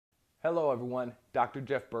Hello everyone, Dr.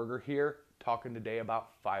 Jeff Boerger here, talking today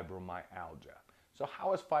about fibromyalgia. So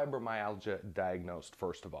how is fibromyalgia diagnosed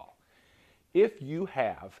first of all? If you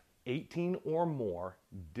have 18 or more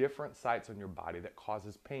different sites on your body that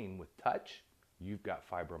causes pain with touch, you've got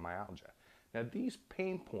fibromyalgia. Now these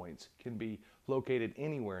pain points can be located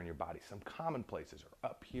anywhere in your body. Some common places are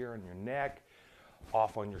up here in your neck,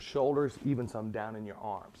 off on your shoulders, even some down in your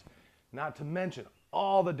arms. Not to mention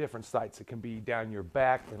all the different sites that can be down your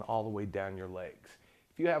back and all the way down your legs.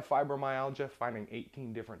 If you have fibromyalgia, finding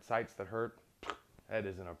 18 different sites that hurt, that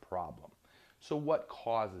isn't a problem. So what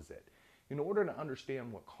causes it? In order to understand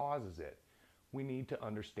what causes it, we need to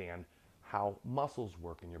understand how muscles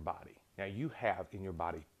work in your body. Now you have in your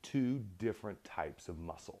body two different types of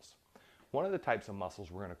muscles. One of the types of muscles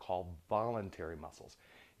we're going to call voluntary muscles.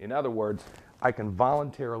 In other words, I can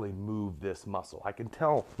voluntarily move this muscle. I can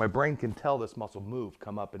tell, my brain can tell this muscle move,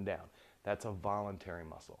 come up and down. That's a voluntary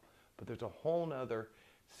muscle. But there's a whole nother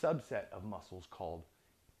subset of muscles called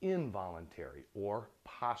involuntary or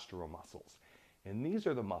postural muscles. And these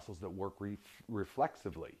are the muscles that work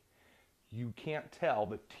reflexively. You can't tell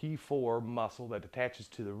the T4 muscle that attaches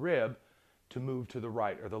to the rib to move to the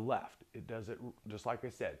right or the left. It does it, just like I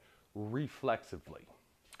said, reflexively.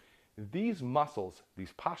 These muscles,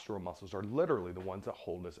 these postural muscles, are literally the ones that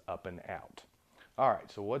hold us up and out. All right,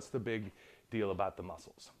 so what's the big deal about the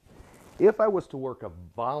muscles? If I was to work a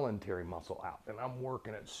voluntary muscle out, and I'm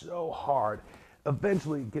working it so hard,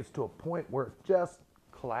 eventually it gets to a point where it just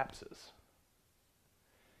collapses.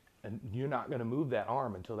 And you're not going to move that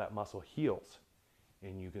arm until that muscle heals,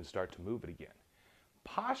 and you can start to move it again.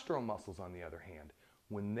 Postural muscles, on the other hand,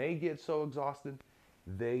 when they get so exhausted,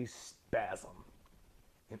 they spasm.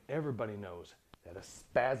 And everybody knows that a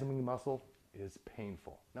spasming muscle is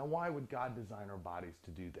painful. Now, why would God design our bodies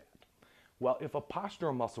to do that? Well, if a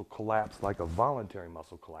postural muscle collapsed like a voluntary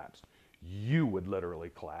muscle collapsed, you would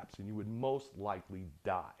literally collapse and you would most likely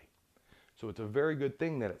die. So it's a very good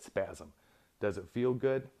thing that it spasms. Does it feel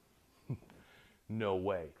good? No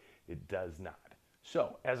way. It does not.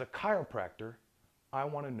 So as a chiropractor, I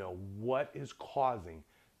want to know what is causing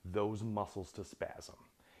those muscles to spasm.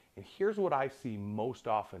 And here's what I see most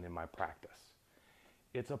often in my practice.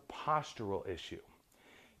 It's a postural issue.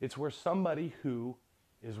 It's where somebody who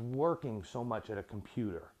is working so much at a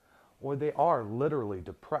computer, or they are literally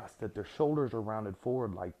depressed that their shoulders are rounded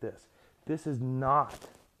forward like this. This is not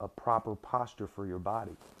a proper posture for your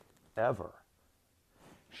body, ever.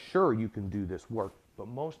 Sure, you can do this work, but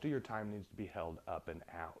most of your time needs to be held up and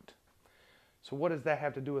out. So what does that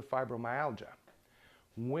have to do with fibromyalgia?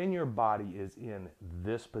 When your body is in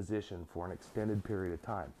this position for an extended period of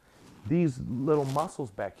time, these little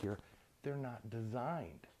muscles back here, they're not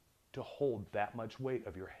designed to hold that much weight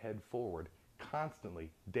of your head forward constantly,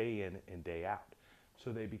 day in and day out.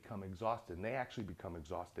 So they become exhausted, and they actually become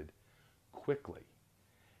exhausted quickly.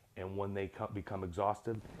 And when they become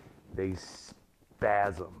exhausted, they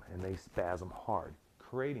spasm, and they spasm hard,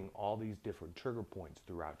 creating all these different trigger points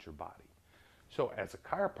throughout your body. So as a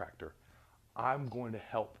chiropractor, I'm going to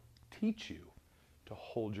help teach you to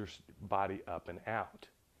hold your body up and out.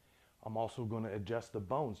 I'm also going to adjust the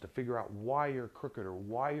bones to figure out why you're crooked or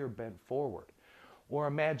why you're bent forward. Or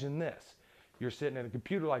imagine this. You're sitting at a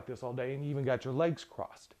computer like this all day and you even got your legs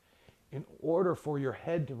crossed. In order for your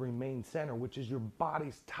head to remain center, which is your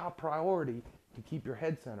body's top priority to keep your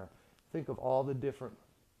head center, think of all the different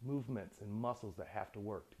movements and muscles that have to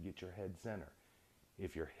work to get your head center.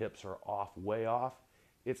 If your hips are off, way off,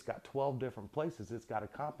 it's got 12 different places it's got to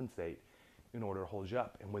compensate in order to hold you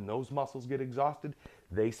up. And when those muscles get exhausted,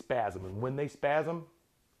 they spasm. And when they spasm,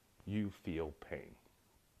 you feel pain.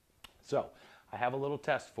 So I have a little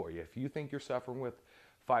test for you. If you think you're suffering with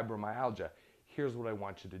fibromyalgia, here's what I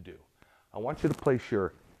want you to do. I want you to place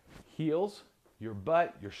your heels, your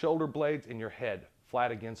butt, your shoulder blades, and your head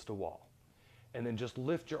flat against a wall. And then just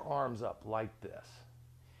lift your arms up like this.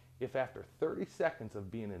 If after 30 seconds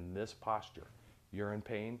of being in this posture, you're in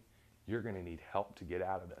pain, you're going to need help to get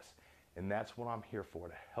out of this. And that's what I'm here for,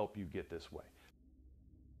 to help you get this way.